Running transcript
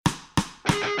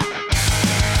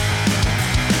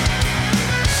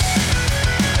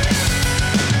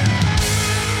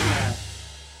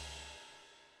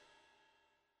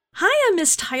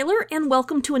is Tyler, and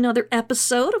welcome to another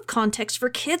episode of Context for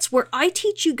Kids, where I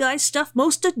teach you guys stuff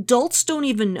most adults don't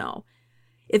even know.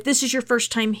 If this is your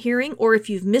first time hearing, or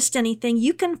if you've missed anything,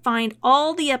 you can find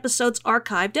all the episodes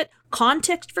archived at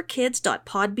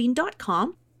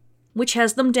contextforkids.podbean.com, which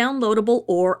has them downloadable,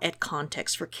 or at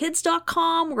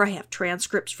contextforkids.com, where I have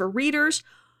transcripts for readers,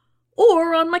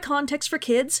 or on my Context for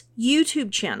Kids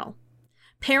YouTube channel.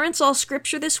 Parents, all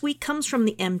scripture this week comes from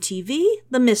the MTV,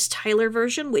 the Miss Tyler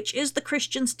version, which is the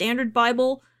Christian Standard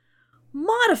Bible,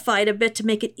 modified a bit to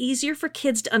make it easier for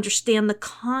kids to understand the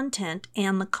content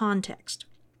and the context.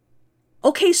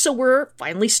 Okay, so we're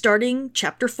finally starting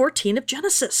chapter 14 of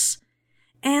Genesis.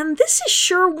 And this is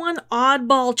sure one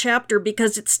oddball chapter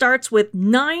because it starts with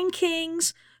 9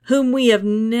 kings whom we have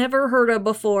never heard of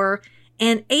before,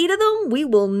 and 8 of them we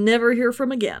will never hear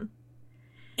from again.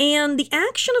 And the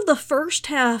action of the first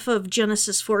half of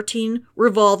Genesis 14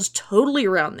 revolves totally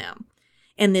around them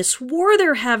and this war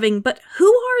they're having, but who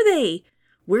are they?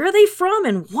 Where are they from?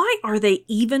 And why are they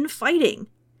even fighting?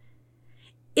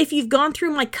 If you've gone through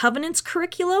my Covenants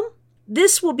curriculum,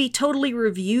 this will be totally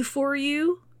review for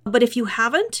you. But if you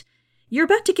haven't, you're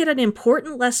about to get an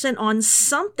important lesson on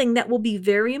something that will be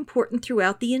very important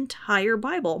throughout the entire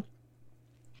Bible,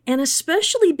 and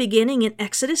especially beginning in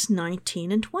Exodus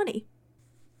 19 and 20.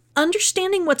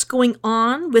 Understanding what's going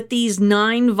on with these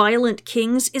 9 violent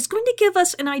kings is going to give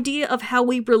us an idea of how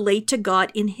we relate to God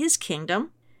in His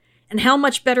kingdom, and how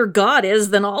much better God is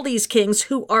than all these kings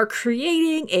who are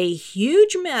creating a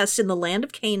huge mess in the land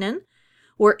of Canaan,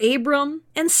 where Abram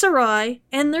and Sarai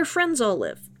and their friends all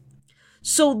live.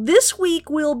 So this week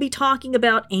we'll be talking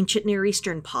about ancient Near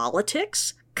Eastern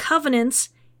politics, covenants,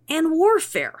 and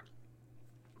warfare.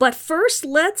 But first,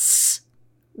 let's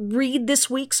read this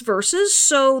week's verses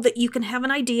so that you can have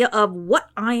an idea of what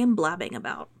I am blabbing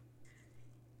about.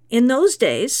 In those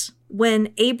days,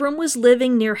 when Abram was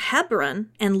living near Hebron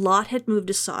and Lot had moved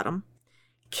to Sodom,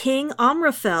 King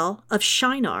Amraphel of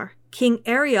Shinar, King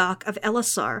Arioch of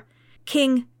Elasar,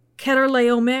 King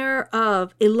Chedorlaomer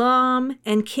of Elam,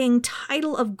 and King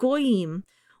Tidal of Goyim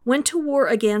went to war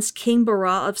against King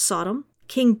Bera of Sodom,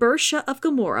 King Bersha of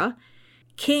Gomorrah,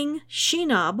 King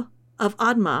Shinab of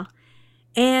Admah,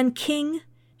 and King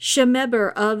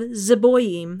Shemeber of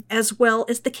Zeboim, as well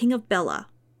as the king of Bela,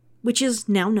 which is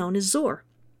now known as Zor.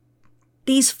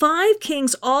 These 5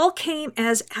 kings all came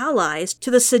as allies to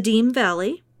the Siddim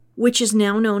Valley, which is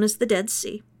now known as the Dead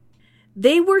Sea.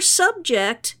 They were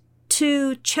subject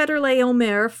to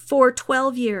Chedorlaomer for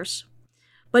 12 years,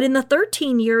 but in the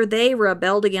 13th year they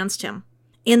rebelled against him.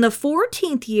 In the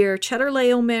 14th year,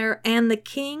 Chedorlaomer and the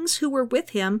kings who were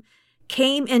with him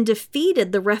came and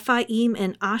defeated the Rephaim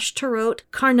and Ashtaroth,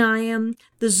 Karnaim,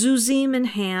 the Zuzim and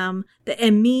Ham, the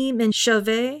Emim and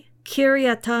Shaveh,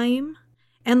 Kiriataim,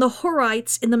 and the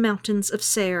Horites in the mountains of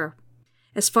Seir,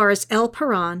 as far as El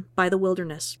Paran by the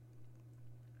wilderness.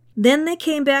 Then they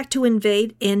came back to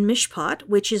invade En Mishpat,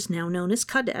 which is now known as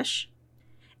Kadesh,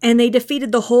 and they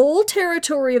defeated the whole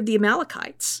territory of the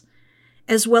Amalekites,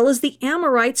 as well as the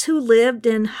Amorites who lived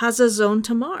in Hazazon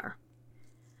Tamar.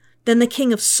 Then the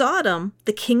king of Sodom,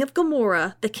 the king of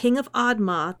Gomorrah, the king of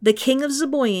Admah, the king of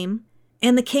Zeboim,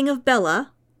 and the king of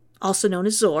Bela, also known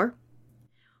as Zor,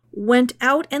 went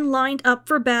out and lined up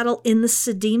for battle in the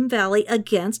Siddim Valley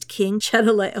against King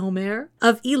Chedorlaomer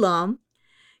of Elam,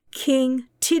 King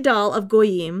Tidal of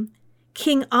Goyim,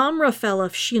 King Amraphel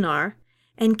of Shinar,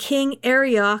 and King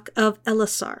Arioch of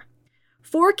Elasar.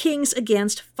 4 kings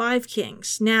against 5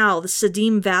 kings. Now, the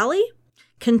Siddim Valley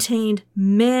contained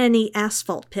many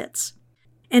asphalt pits.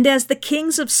 And as the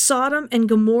kings of Sodom and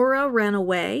Gomorrah ran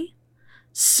away,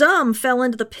 some fell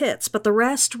into the pits, but the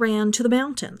rest ran to the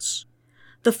mountains.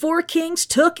 The 4 kings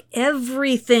took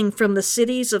everything from the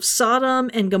cities of Sodom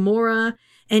and Gomorrah,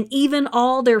 and even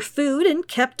all their food, and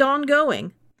kept on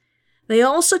going. They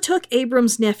also took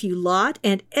Abram's nephew Lot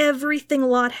and everything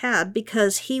Lot had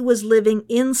because he was living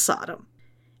in Sodom,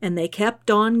 and they kept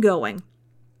on going.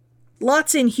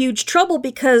 Lot's in huge trouble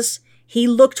because he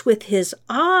looked with his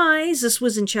eyes, this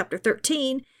was in chapter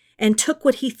 13, and took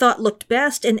what he thought looked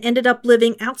best and ended up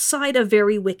living outside a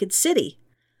very wicked city.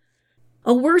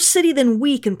 A worse city than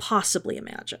we can possibly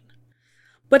imagine.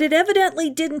 But it evidently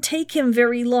didn't take him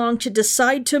very long to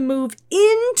decide to move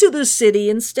into the city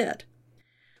instead.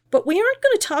 But we aren't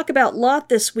going to talk about Lot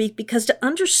this week because to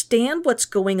understand what's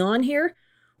going on here,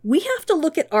 we have to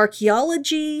look at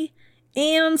archaeology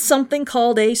and something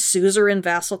called a Suzerain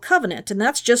Vassal Covenant, and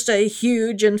that's just a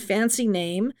huge and fancy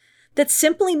name that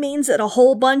simply means that a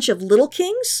whole bunch of little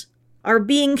kings are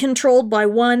being controlled by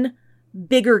one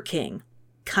bigger king,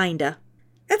 kinda.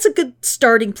 That's a good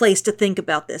starting place to think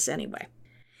about this anyway.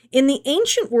 In the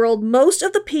ancient world, most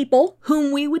of the people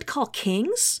whom we would call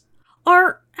kings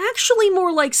are actually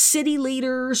more like city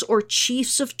leaders or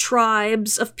chiefs of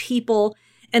tribes of people,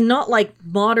 and not like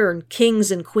modern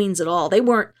kings and queens at all. They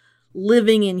weren't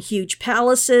living in huge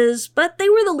palaces, but they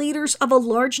were the leaders of a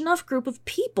large enough group of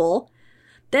people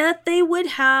that they would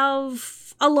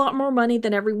have a lot more money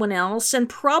than everyone else, and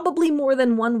probably more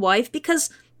than one wife, because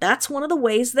that's one of the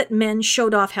ways that men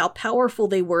showed off how powerful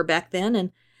they were back then,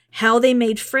 and how they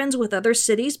made friends with other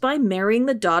cities by marrying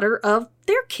the daughter of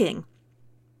their king.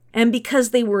 And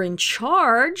because they were in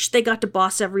charge, they got to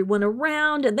boss everyone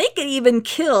around, and they could even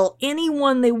kill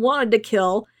anyone they wanted to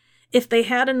kill if they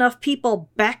had enough people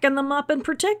backing them up and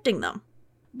protecting them.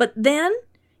 But then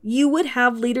you would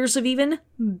have leaders of even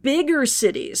bigger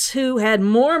cities who had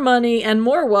more money and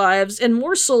more wives and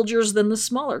more soldiers than the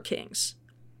smaller kings.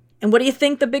 And what do you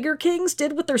think the bigger kings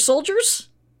did with their soldiers?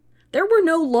 There were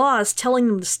no laws telling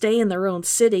them to stay in their own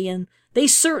city, and they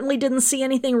certainly didn't see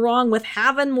anything wrong with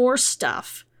having more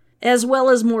stuff, as well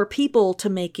as more people to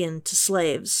make into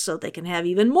slaves so they can have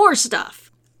even more stuff.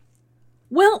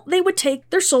 Well, they would take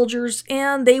their soldiers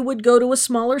and they would go to a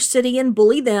smaller city and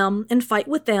bully them and fight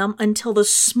with them until the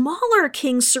smaller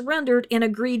king surrendered and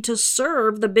agreed to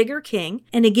serve the bigger king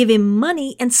and to give him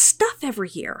money and stuff every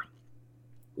year.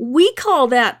 We call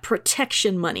that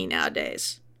protection money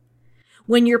nowadays.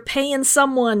 When you're paying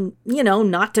someone,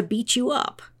 not to beat you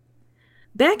up.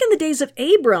 Back in the days of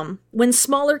Abram, when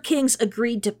smaller kings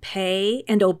agreed to pay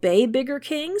and obey bigger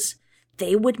kings,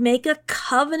 they would make a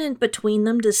covenant between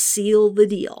them to seal the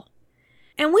deal.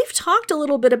 And we've talked a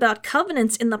little bit about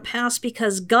covenants in the past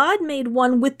because God made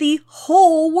one with the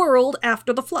whole world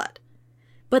after the flood.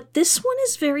 But this one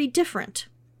is very different.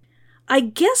 I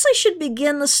guess I should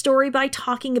begin the story by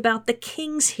talking about the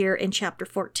kings here in chapter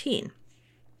 14.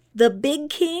 The big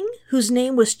king, whose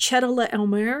name was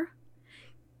Chedorlaomer,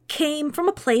 came from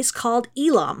a place called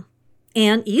Elam.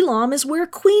 And Elam is where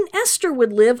Queen Esther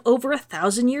would live over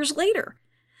 1,000 years later,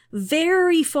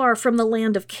 very far from the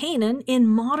land of Canaan in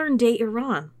modern-day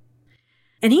Iran.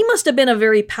 And he must have been a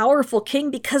very powerful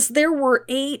king because there were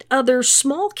 8 other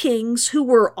small kings who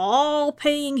were all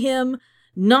paying him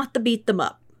not to beat them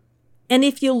up. And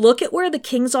if you look at where the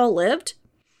kings all lived,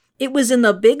 it was in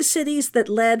the big cities that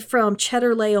led from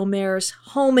Chedorlaomer's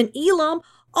home in Elam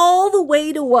all the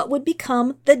way to what would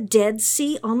become the Dead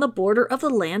Sea on the border of the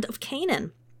land of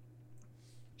Canaan.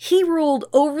 He ruled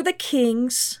over the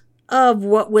kings of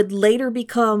what would later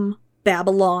become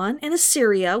Babylon and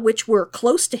Assyria, which were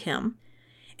close to him,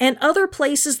 and other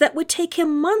places that would take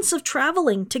him months of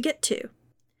traveling to get to.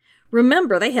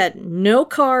 Remember, they had no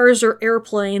cars or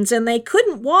airplanes, and they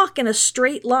couldn't walk in a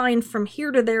straight line from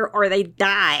here to there or they'd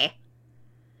die.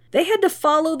 They had to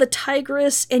follow the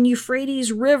Tigris and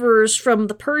Euphrates rivers from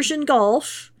the Persian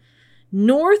Gulf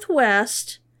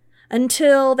northwest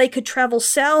until they could travel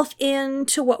south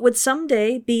into what would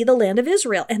someday be the land of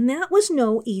Israel. And that was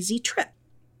no easy trip.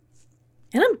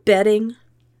 And I'm betting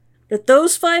that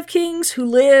those 5 kings who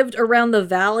lived around the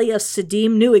valley of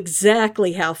Siddim knew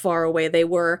exactly how far away they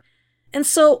were. And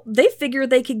so they figured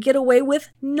they could get away with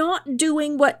not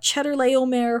doing what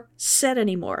Chedorlaomer said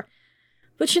anymore.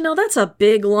 But that's a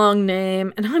big, long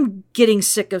name, and I'm getting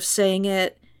sick of saying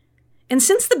it. And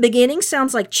since the beginning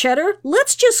sounds like cheddar,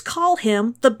 let's just call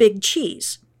him the Big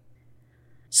Cheese.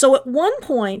 So at one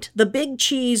point, the Big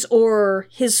Cheese, or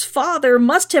his father,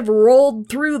 must have rolled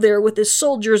through there with his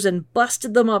soldiers and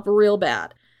busted them up real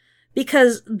bad,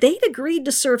 because they'd agreed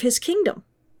to serve his kingdom.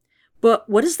 But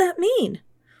what does that mean?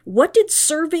 What did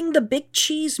serving the Big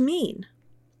Cheese mean?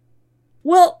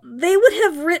 Well, they would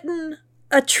have written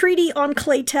a treaty on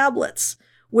clay tablets,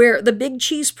 where the Big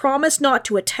Cheese promised not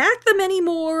to attack them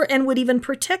anymore and would even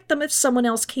protect them if someone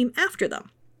else came after them.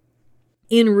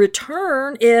 In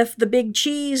return, if the Big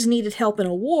Cheese needed help in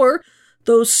a war,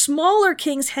 those smaller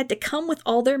kings had to come with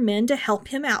all their men to help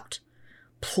him out.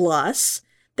 Plus,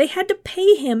 they had to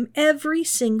pay him every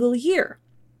single year.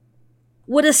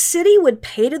 What a city would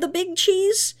pay to the Big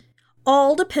Cheese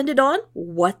all depended on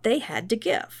what they had to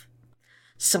give.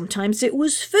 Sometimes it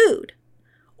was food,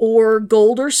 or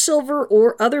gold or silver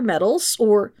or other metals,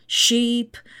 or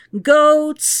sheep,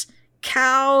 goats,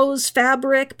 cows,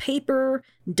 fabric, paper,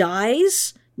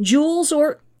 dyes, jewels,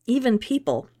 or even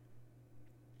people.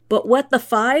 But what the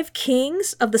 5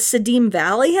 kings of the Siddim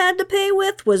Valley had to pay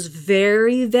with was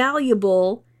very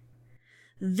valuable.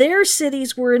 Their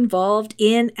cities were involved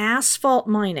in asphalt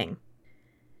mining.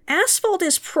 Asphalt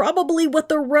is probably what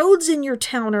the roads in your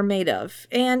town are made of,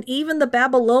 and even the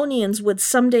Babylonians would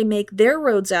someday make their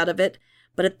roads out of it,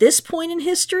 but at this point in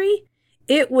history,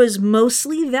 it was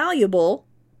mostly valuable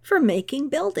for making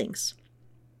buildings.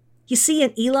 You see,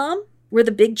 in Elam, where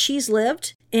the big cheese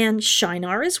lived, and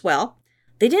Shinar as well,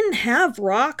 they didn't have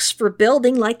rocks for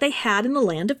building like they had in the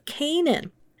land of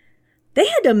Canaan. They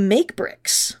had to make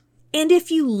bricks. And if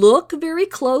you look very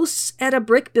close at a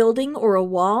brick building or a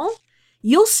wall,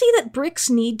 you'll see that bricks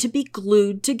need to be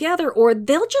glued together or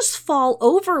they'll just fall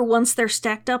over once they're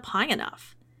stacked up high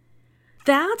enough.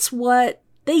 That's what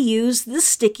they use the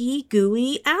sticky,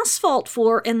 gooey asphalt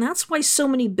for, and that's why so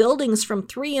many buildings from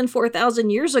 3,000 and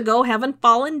 4,000 years ago haven't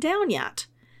fallen down yet.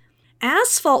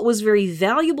 Asphalt was very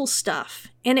valuable stuff,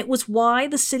 and it was why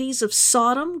the cities of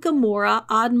Sodom, Gomorrah,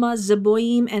 Admah,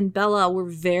 Zeboim, and Bela were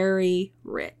very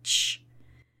rich.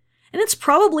 And it's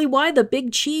probably why the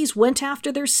big cheese went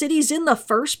after their cities in the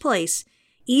first place,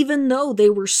 even though they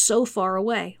were so far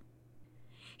away.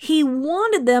 He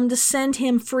wanted them to send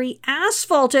him free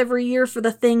asphalt every year for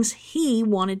the things he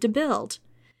wanted to build.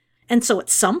 And so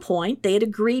at some point, they had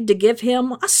agreed to give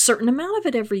him a certain amount of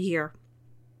it every year.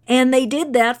 And they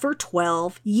did that for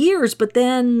 12 years, but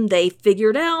then they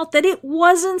figured out that it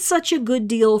wasn't such a good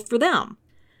deal for them.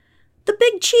 The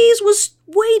big cheese was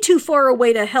way too far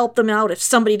away to help them out if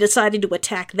somebody decided to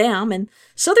attack them, and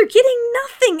so they're getting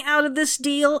nothing out of this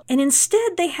deal, and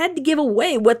instead they had to give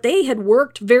away what they had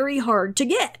worked very hard to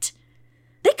get.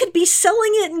 They could be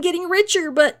selling it and getting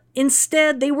richer, but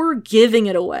instead they were giving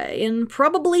it away and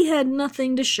probably had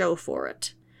nothing to show for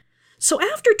it. So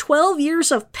after 12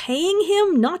 years of paying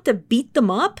him not to beat them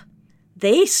up,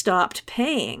 they stopped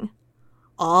paying.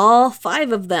 All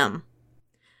 5 of them.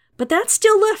 But that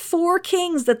still left 4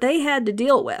 kings that they had to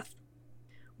deal with.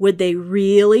 Would they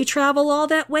really travel all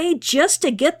that way just to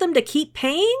get them to keep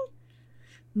paying?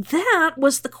 That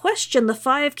was the question the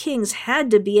 5 kings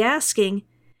had to be asking,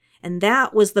 and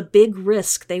that was the big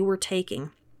risk they were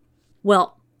taking.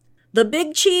 Well, the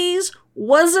big cheese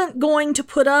wasn't going to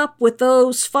put up with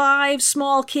those 5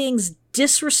 small kings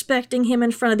disrespecting him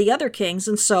in front of the other kings,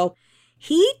 and so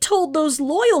he told those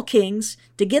loyal kings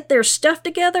to get their stuff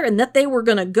together and that they were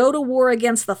going to go to war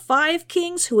against the 5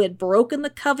 kings who had broken the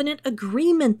covenant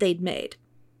agreement they'd made.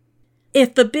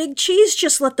 If the big cheese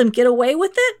just let them get away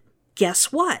with it,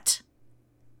 guess what?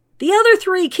 The other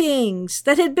 3 kings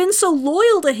that had been so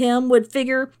loyal to him would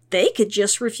figure they could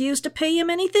just refuse to pay him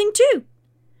anything too.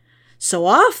 So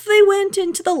off they went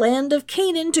into the land of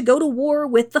Canaan to go to war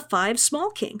with the 5 small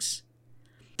kings.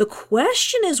 The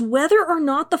question is whether or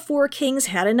not the 4 kings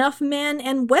had enough men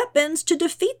and weapons to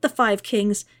defeat the 5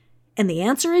 kings, and the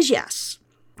answer is yes.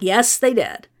 Yes, they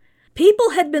did.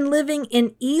 People had been living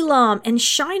in Elam and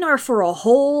Shinar for a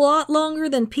whole lot longer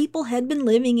than people had been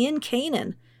living in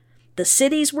Canaan. The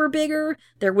cities were bigger,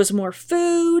 there was more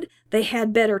food, they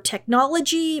had better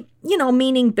technology,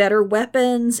 meaning better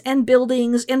weapons and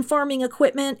buildings and farming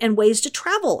equipment and ways to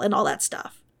travel and all that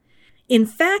stuff. In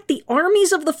fact, the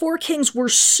armies of the 4 kings were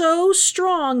so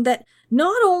strong that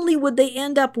not only would they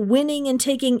end up winning and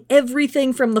taking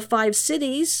everything from the 5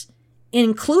 cities,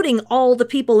 including all the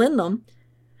people in them,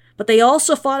 but they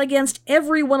also fought against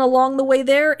everyone along the way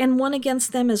there and won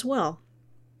against them as well.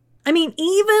 I mean,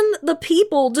 even the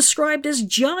people described as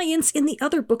giants in the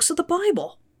other books of the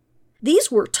Bible. These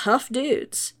were tough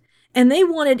dudes, and they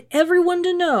wanted everyone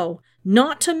to know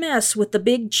not to mess with the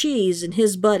big cheese and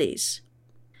his buddies.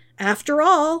 After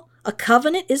all, a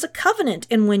covenant is a covenant,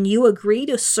 and when you agree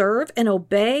to serve and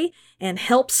obey and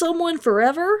help someone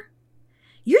forever,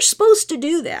 you're supposed to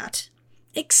do that.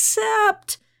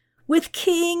 Except with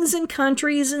kings and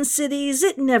countries and cities,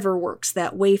 it never works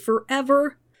that way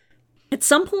forever. At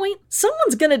some point,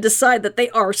 someone's going to decide that they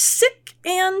are sick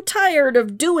and tired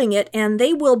of doing it, and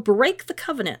they will break the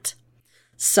covenant.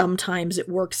 Sometimes it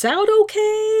works out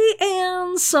okay,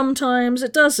 and sometimes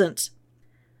it doesn't.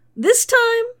 This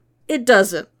time, it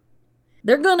doesn't.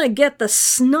 They're going to get the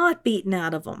snot beaten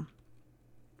out of them.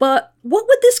 But what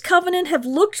would this covenant have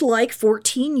looked like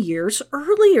 14 years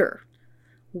earlier?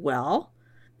 Well,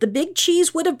 the big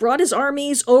cheese would have brought his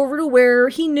armies over to where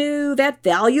he knew that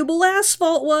valuable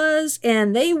asphalt was,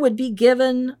 and they would be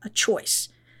given a choice.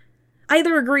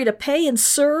 Either agree to pay and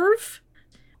serve,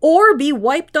 or be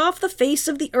wiped off the face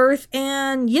of the earth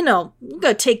and, you're going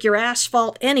to take your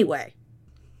asphalt anyway.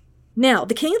 Now,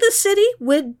 the king of the city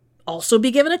would also be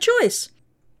given a choice.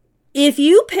 If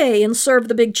you pay and serve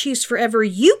the big cheese forever,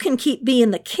 you can keep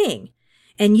being the king.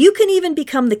 And you can even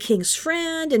become the king's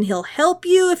friend, and he'll help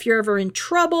you if you're ever in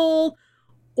trouble.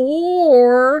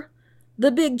 Or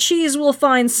the big cheese will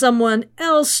find someone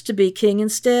else to be king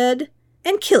instead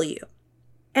and kill you.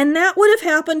 And that would have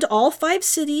happened to all 5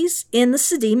 cities in the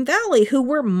Siddim Valley who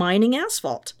were mining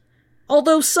asphalt.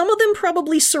 Although some of them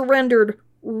probably surrendered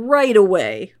right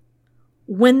away.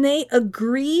 When they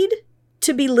agreed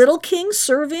to be little kings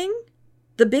serving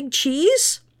the big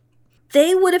cheese,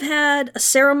 they would have had a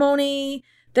ceremony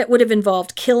that would have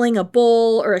involved killing a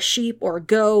bull or a sheep or a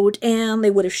goat, and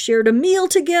they would have shared a meal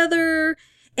together,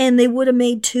 and they would have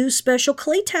made 2 special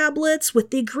clay tablets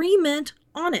with the agreement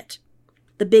on it.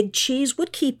 The big cheese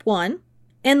would keep one,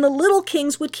 and the little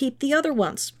kings would keep the other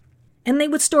ones. And they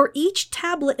would store each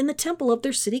tablet in the temple of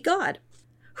their city god,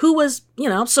 who was,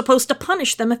 supposed to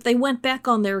punish them if they went back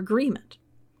on their agreement.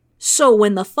 So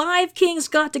when the 5 kings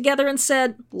got together and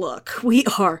said, look, we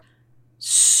are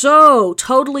so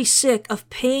totally sick of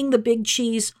paying the big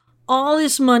cheese all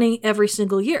his money every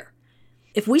single year.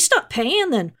 If we stop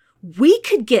paying, then we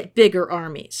could get bigger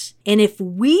armies. And if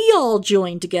we all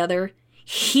join together,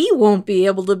 he won't be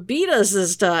able to beat us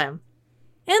this time.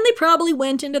 And they probably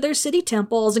went into their city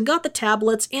temples and got the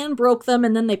tablets and broke them,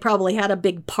 and then they probably had a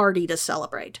big party to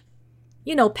celebrate.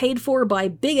 Paid for by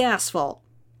big asphalt.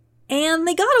 And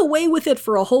they got away with it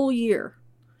for a whole year,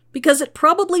 because it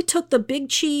probably took the big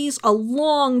cheese a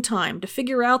long time to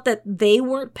figure out that they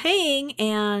weren't paying,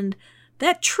 and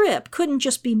that trip couldn't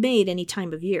just be made any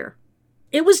time of year.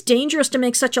 It was dangerous to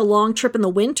make such a long trip in the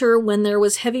winter when there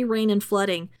was heavy rain and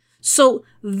flooding. So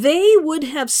they would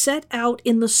have set out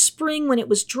in the spring when it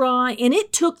was dry, and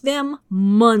it took them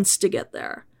months to get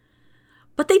there.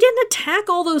 But they didn't attack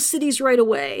all those cities right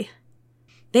away.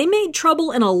 They made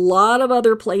trouble in a lot of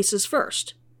other places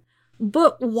first.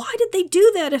 But why did they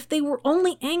do that if they were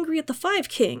only angry at the 5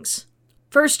 kings?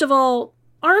 First of all,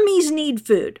 armies need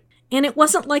food, and it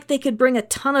wasn't like they could bring a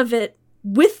ton of it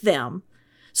with them.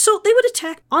 So they would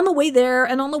attack on the way there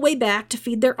and on the way back to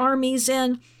feed their armies,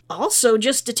 and also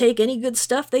just to take any good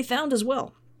stuff they found as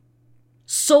well.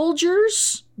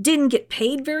 Soldiers didn't get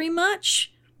paid very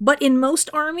much, but in most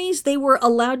armies they were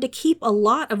allowed to keep a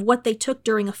lot of what they took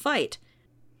during a fight.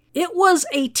 It was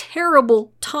a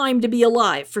terrible time to be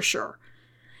alive, for sure.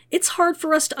 It's hard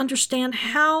for us to understand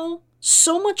how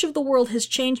so much of the world has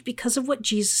changed because of what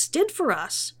Jesus did for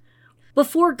us.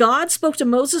 Before God spoke to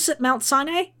Moses at Mount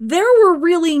Sinai, there were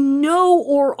really no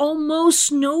or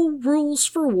almost no rules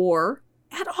for war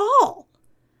at all.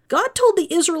 God told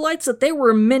the Israelites that there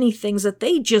were many things that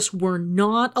they just were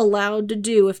not allowed to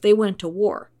do if they went to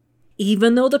war,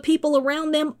 even though the people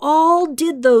around them all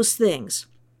did those things.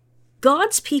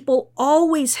 God's people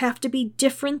always have to be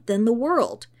different than the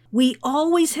world. We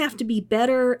always have to be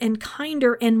better and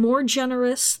kinder and more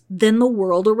generous than the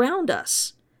world around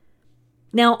us.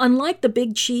 Now, unlike the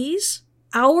big cheese,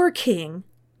 our king,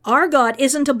 our God,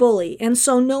 isn't a bully, and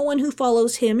so no one who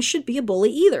follows him should be a bully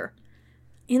either.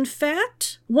 In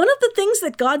fact, one of the things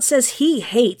that God says he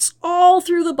hates all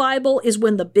through the Bible is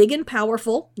when the big and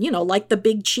powerful, like the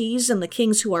big cheese and the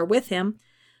kings who are with him,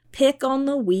 pick on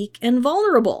the weak and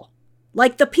vulnerable,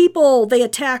 like the people they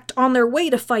attacked on their way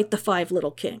to fight the 5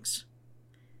 little kings.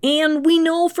 And we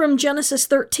know from Genesis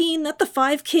 13 that the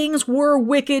 5 kings were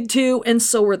wicked too, and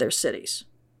so were their cities.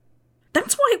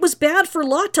 That's why it was bad for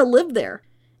Lot to live there.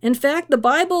 In fact, the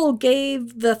Bible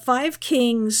gave the 5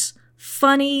 kings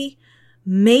funny,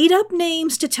 made-up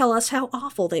names to tell us how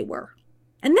awful they were.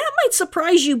 And that might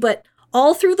surprise you, but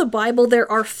all through the Bible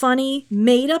there are funny,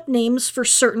 made-up names for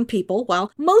certain people,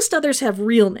 while most others have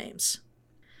real names.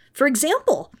 For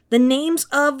example, the names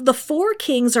of the 4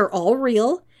 kings are all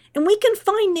real, and we can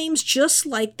find names just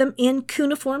like them in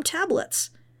cuneiform tablets.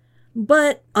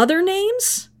 But other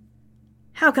names?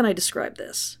 How can I describe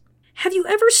this? Have you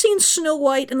ever seen Snow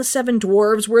White and the 7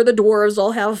 Dwarves, where the dwarves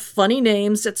all have funny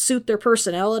names that suit their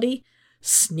personality?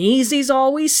 Sneezy's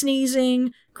always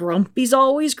sneezing, Grumpy's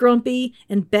always grumpy,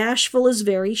 and Bashful is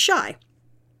very shy.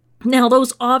 Now,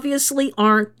 those obviously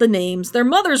aren't the names their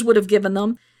mothers would have given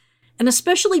them, and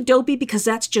especially Dopey because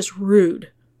that's just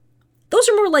rude. Those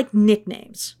are more like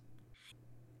nicknames.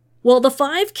 Well, the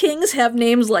 5 kings have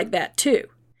names like that too.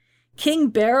 King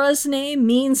Bera's name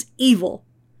means evil,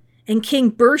 and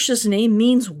King Bersha's name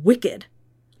means wicked.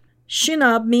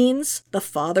 Shinab means the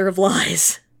father of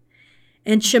lies,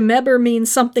 and Shemeber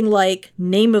means something like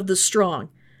name of the strong.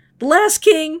 The last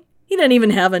king, he didn't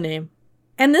even have a name.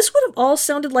 And this would have all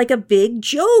sounded like a big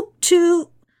joke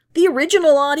to the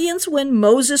original audience when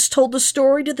Moses told the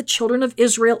story to the children of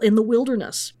Israel in the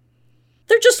wilderness.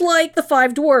 They're just like the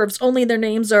 5 dwarves, only their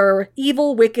names are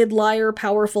evil, wicked, liar,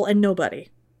 powerful, and nobody.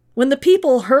 When the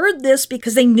people heard this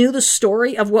because they knew the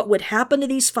story of what would happen to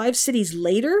these 5 cities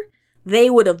later, they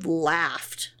would have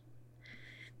laughed.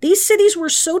 These cities were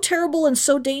so terrible and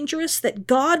so dangerous that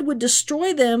God would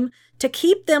destroy them to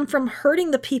keep them from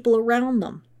hurting the people around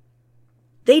them.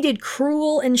 They did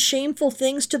cruel and shameful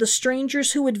things to the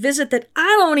strangers who would visit that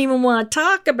I don't even want to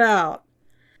talk about.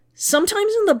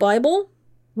 Sometimes in the Bible,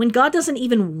 when God doesn't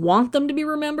even want them to be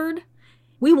remembered,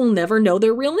 we will never know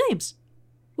their real names.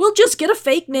 We'll just get a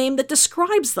fake name that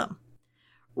describes them.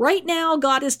 Right now,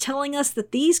 God is telling us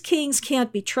that these kings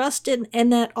can't be trusted,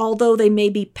 and that although they may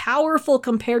be powerful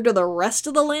compared to the rest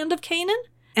of the land of Canaan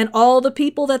and all the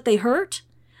people that they hurt,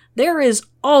 there is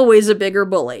always a bigger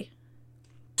bully.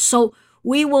 So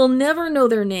we will never know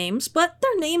their names, but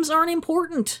their names aren't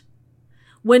important.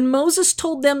 When Moses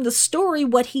told them the story,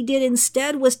 what he did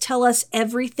instead was tell us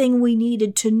everything we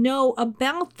needed to know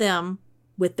about them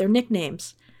with their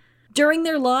nicknames. During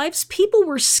their lives, people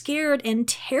were scared and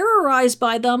terrorized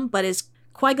by them, but as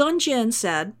Qui-Gon Jinn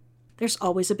said, there's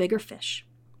always a bigger fish.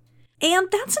 And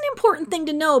that's an important thing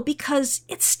to know because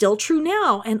it's still true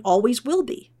now and always will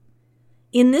be.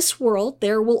 In this world,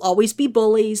 there will always be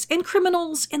bullies and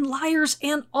criminals and liars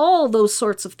and all those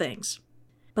sorts of things.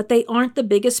 But they aren't the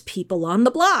biggest people on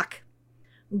the block.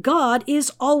 God is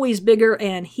always bigger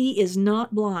and he is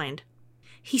not blind.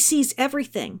 He sees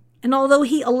everything. And although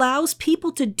he allows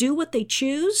people to do what they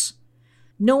choose,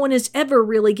 no one is ever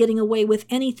really getting away with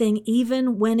anything,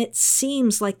 even when it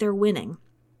seems like they're winning.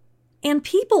 And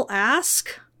people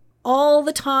ask all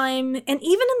the time, and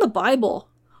even in the Bible,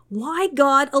 why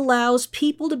God allows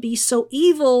people to be so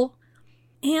evil.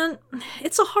 And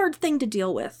it's a hard thing to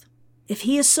deal with. If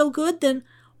he is so good, then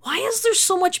why is there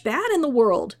so much bad in the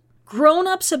world?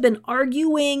 Grown-ups have been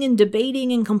arguing and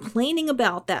debating and complaining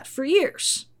about that for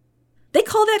years. They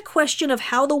call that question of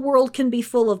how the world can be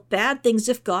full of bad things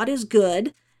if God is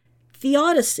good,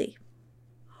 theodicy.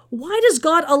 Why does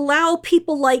God allow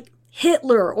people like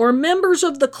Hitler or members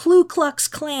of the Ku Klux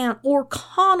Klan or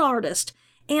con artists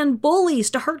and bullies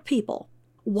to hurt people?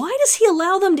 Why does he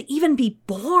allow them to even be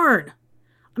born?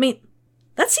 I mean,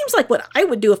 that seems like what I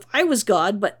would do if I was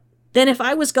God, but then if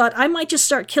I was God, I might just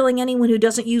start killing anyone who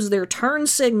doesn't use their turn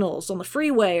signals on the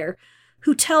freeway or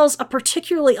who tells a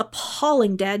particularly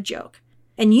appalling dad joke.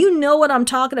 And you know what I'm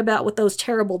talking about with those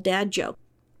terrible dad jokes.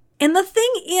 And the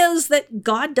thing is that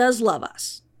God does love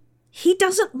us. He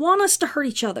doesn't want us to hurt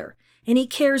each other. And he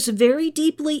cares very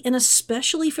deeply and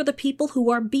especially for the people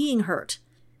who are being hurt.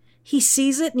 He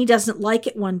sees it and he doesn't like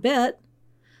it one bit.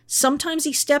 Sometimes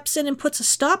he steps in and puts a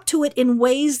stop to it in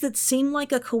ways that seem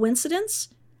like a coincidence.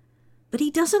 But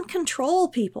he doesn't control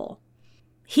people.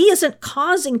 He isn't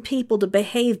causing people to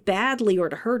behave badly or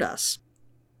to hurt us.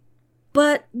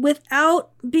 But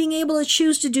without being able to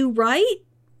choose to do right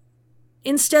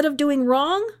instead of doing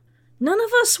wrong, none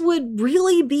of us would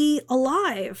really be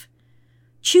alive.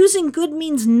 Choosing good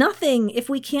means nothing if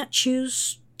we can't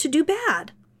choose to do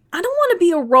bad. I don't want to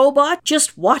be a robot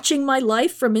just watching my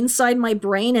life from inside my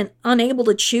brain and unable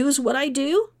to choose what I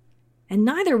do. And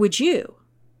neither would you.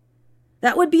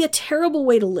 That would be a terrible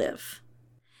way to live.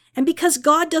 And because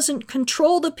God doesn't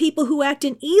control the people who act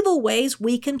in evil ways,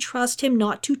 we can trust him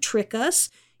not to trick us,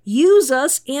 use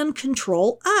us, and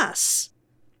control us.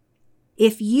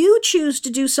 If you choose to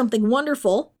do something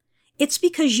wonderful, it's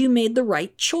because you made the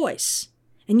right choice.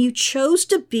 And you chose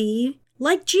to be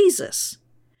like Jesus.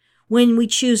 When we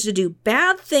choose to do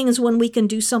bad things when we can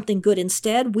do something good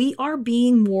instead, we are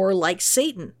being more like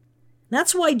Satan.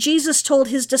 That's why Jesus told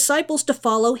his disciples to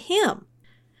follow him,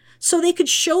 so they could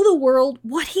show the world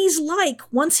what he's like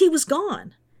once he was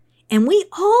gone. And we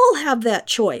all have that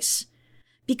choice,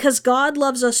 because God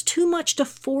loves us too much to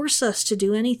force us to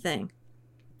do anything.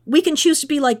 We can choose to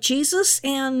be like Jesus,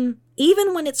 and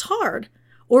even when it's hard,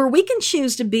 or we can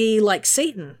choose to be like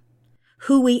Satan.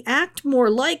 Who we act more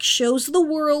like shows the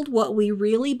world what we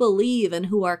really believe and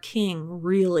who our king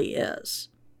really is.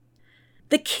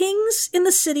 The kings in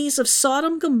the cities of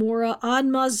Sodom, Gomorrah,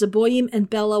 Admah, Zeboim, and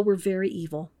Bela were very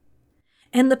evil.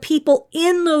 And the people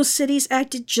in those cities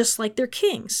acted just like their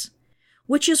kings,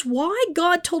 which is why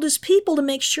God told his people to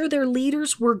make sure their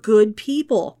leaders were good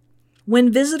people.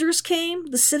 When visitors came,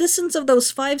 the citizens of those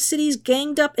 5 cities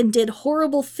ganged up and did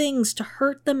horrible things to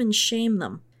hurt them and shame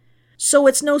them. So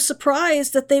it's no surprise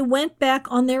that they went back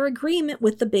on their agreement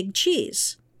with the big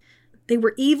cheese. They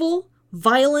were evil,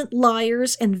 violent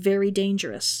liars, and very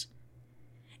dangerous.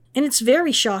 And it's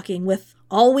very shocking with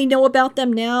all we know about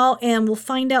them now, and we'll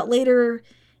find out later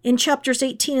in chapters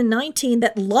 18 and 19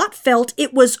 that Lot felt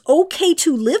it was okay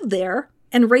to live there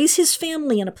and raise his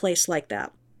family in a place like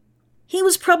that. He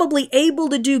was probably able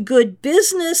to do good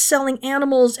business selling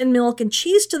animals and milk and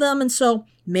cheese to them, and so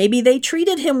maybe they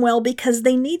treated him well because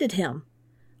they needed him.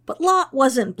 But Lot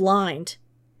wasn't blind.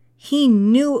 He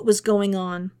knew what was going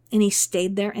on, and he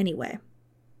stayed there anyway.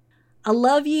 I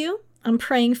love you. I'm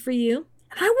praying for you.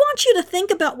 And I want you to think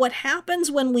about what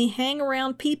happens when we hang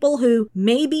around people who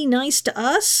may be nice to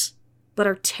us, but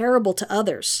are terrible to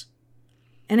others,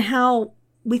 and how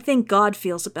we think God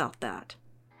feels about that.